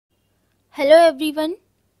Hello everyone,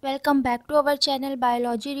 welcome back to our channel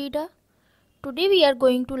Biology Reader. Today we are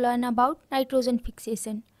going to learn about nitrogen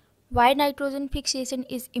fixation, why nitrogen fixation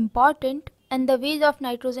is important and the ways of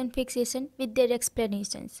nitrogen fixation with their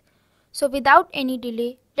explanations. So without any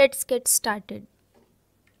delay, let's get started.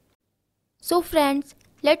 So friends,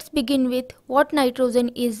 let's begin with what nitrogen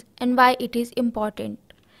is and why it is important.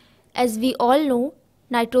 As we all know,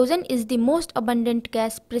 nitrogen is the most abundant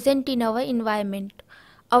gas present in our environment.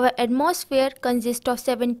 Our atmosphere consists of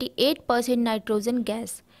 78% nitrogen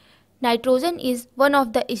gas. Nitrogen is one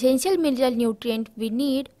of the essential mineral nutrients we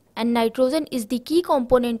need, and nitrogen is the key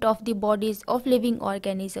component of the bodies of living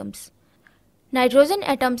organisms. Nitrogen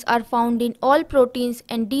atoms are found in all proteins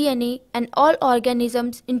and DNA and all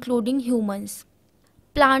organisms including humans.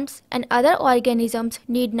 Plants and other organisms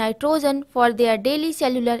need nitrogen for their daily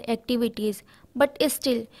cellular activities, but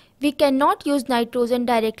still, we cannot use nitrogen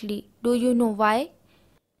directly. Do you know why?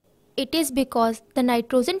 It is because the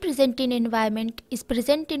nitrogen present in environment is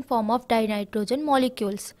present in form of dinitrogen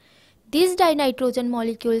molecules. These dinitrogen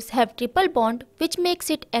molecules have triple bond which makes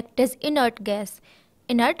it act as inert gas.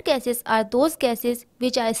 Inert gases are those gases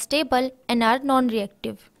which are stable and are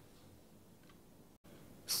non-reactive.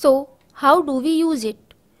 So, how do we use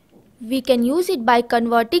it? We can use it by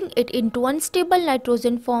converting it into unstable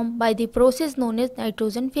nitrogen form by the process known as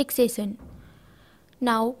nitrogen fixation.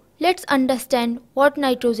 Now, let's understand what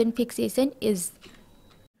nitrogen fixation is.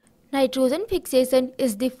 Nitrogen fixation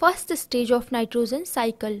is the first stage of nitrogen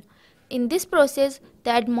cycle. In this process,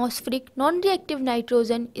 the atmospheric non-reactive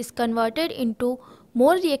nitrogen is converted into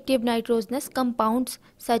more reactive nitrogenous compounds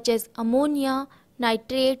such as ammonia,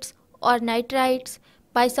 nitrates or nitrites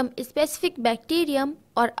by some specific bacterium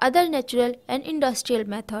or other natural and industrial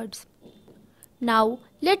methods. Now,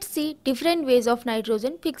 let's see different ways of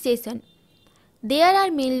nitrogen fixation. There are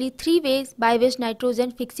mainly three ways by which nitrogen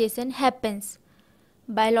fixation happens: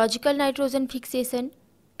 biological nitrogen fixation,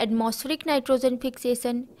 atmospheric nitrogen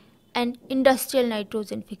fixation, and industrial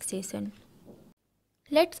nitrogen fixation.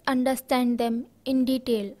 Let's understand them in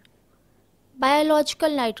detail. Biological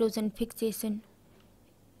nitrogen fixation.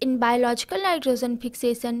 In biological nitrogen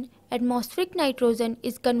fixation, atmospheric nitrogen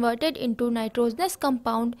is converted into nitrogenous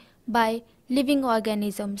compound by living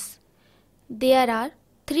organisms. There are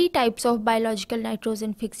three types of biological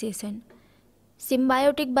nitrogen fixation: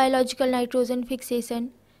 symbiotic biological nitrogen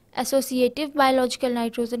fixation, associative biological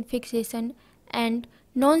nitrogen fixation, and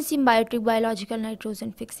non-symbiotic biological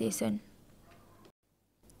nitrogen fixation.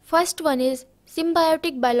 First one is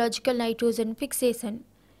symbiotic biological nitrogen fixation.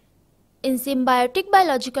 In symbiotic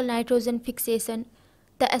biological nitrogen fixation,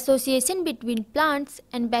 the association between plants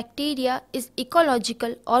and bacteria is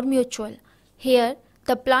ecological or mutual. Here,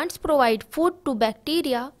 the plants provide food to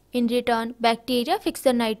bacteria. In return, bacteria fix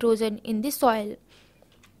the nitrogen in the soil.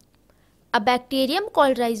 A bacterium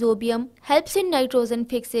called rhizobium helps in nitrogen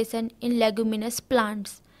fixation in leguminous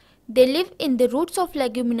plants. They live in the roots of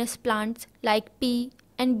leguminous plants like pea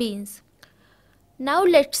and beans. Now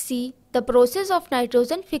let's see the process of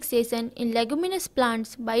nitrogen fixation in leguminous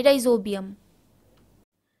plants by rhizobium.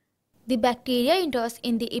 The bacteria enters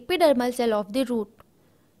in the epidermal cell of the root.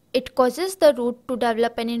 It causes the root to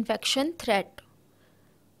develop an infection threat.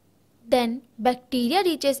 Then bacteria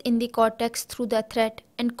reaches in the cortex through the thread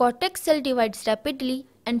and cortex cell divides rapidly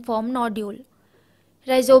and form nodule.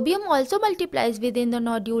 Rhizobium also multiplies within the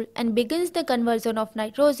nodule and begins the conversion of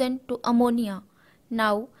nitrogen to ammonia.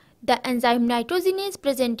 Now, the enzyme nitrogenase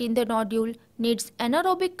present in the nodule needs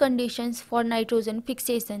anaerobic conditions for nitrogen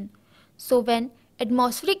fixation. So when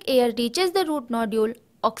atmospheric air reaches the root nodule,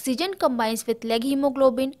 oxygen combines with leg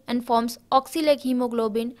hemoglobin and forms oxyleg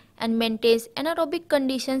hemoglobin and maintains anaerobic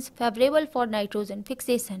conditions favorable for nitrogen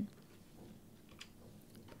fixation.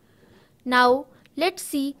 Now, let's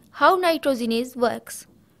see how nitrogenase works.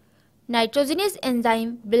 Nitrogenase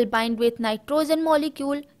enzyme will bind with nitrogen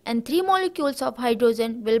molecule and three molecules of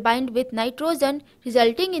hydrogen will bind with nitrogen,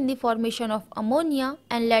 resulting in the formation of ammonia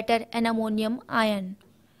and later an ammonium ion.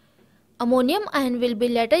 Ammonium ion will be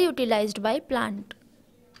later utilized by plant.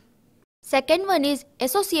 Second one is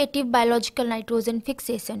associative biological nitrogen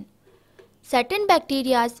fixation. Certain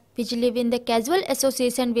bacteria which live in the casual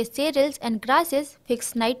association with cereals and grasses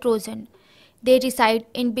fix nitrogen. They reside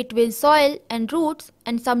in between soil and roots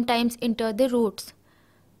and sometimes enter the roots.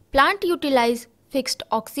 Plants utilize fixed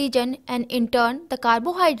oxygen and in turn the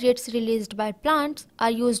carbohydrates released by plants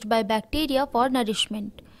are used by bacteria for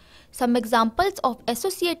nourishment. Some examples of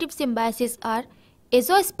associative symbiosis are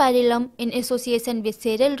Azospirillum in association with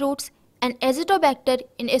cereal roots and Azotobacter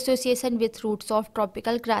in association with roots of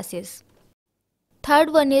tropical grasses.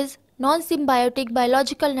 Third one is non-symbiotic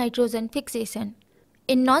biological nitrogen fixation.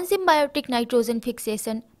 In non-symbiotic nitrogen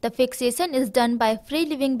fixation, the fixation is done by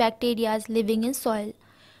free-living bacteria living in soil.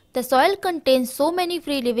 The soil contains so many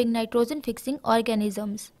free-living nitrogen-fixing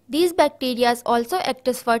organisms. These bacteria also act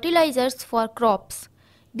as fertilizers for crops.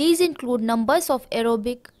 These include numbers of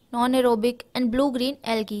aerobic, non-aerobic and blue-green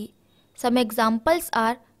algae. Some examples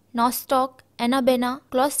are nostoc, anabaena,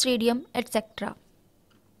 clostridium, etc.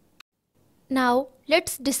 Now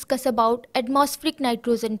let's discuss about atmospheric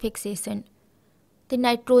nitrogen fixation. The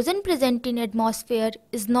nitrogen present in atmosphere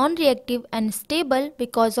is non-reactive and stable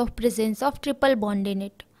because of presence of triple bond in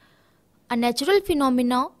it. A natural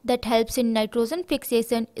phenomenon that helps in nitrogen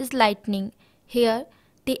fixation is lightning. Here,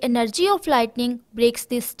 the energy of lightning breaks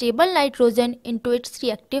the stable nitrogen into its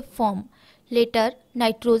reactive form. Later,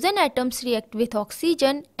 nitrogen atoms react with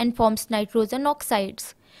oxygen and forms nitrogen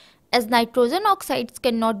oxides. As nitrogen oxides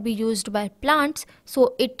cannot be used by plants,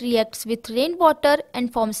 so it reacts with rainwater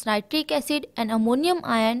and forms nitric acid and ammonium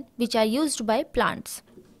ion, which are used by plants.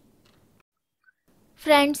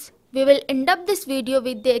 Friends, we will end up this video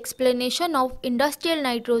with the explanation of industrial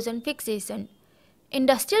nitrogen fixation.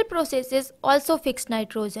 Industrial processes also fix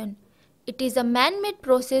nitrogen. It is a man-made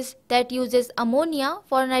process that uses ammonia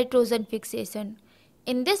for nitrogen fixation.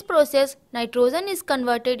 In this process, nitrogen is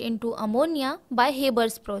converted into ammonia by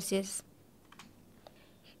Haber's process.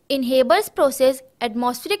 In Haber's process,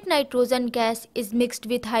 atmospheric nitrogen gas is mixed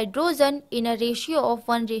with hydrogen in a ratio of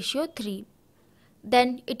 1:3.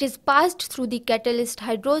 Then it is passed through the catalyst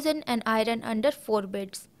hydrogen and iron under 4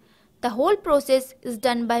 beds. The whole process is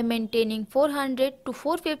done by maintaining 400 to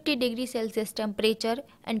 450 degrees Celsius temperature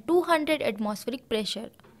and 200 atmospheric pressure.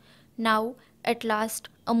 Now, at last,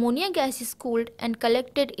 ammonia gas is cooled and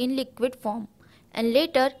collected in liquid form, and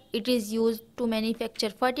later it is used to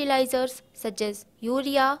manufacture fertilizers such as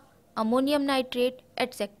urea, ammonium nitrate,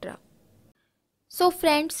 etc. So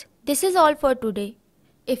friends, this is all for today.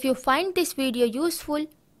 If you find this video useful,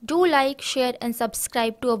 do like, share and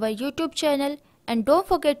subscribe to our YouTube channel, and don't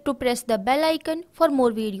forget to press the bell icon for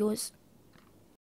more videos.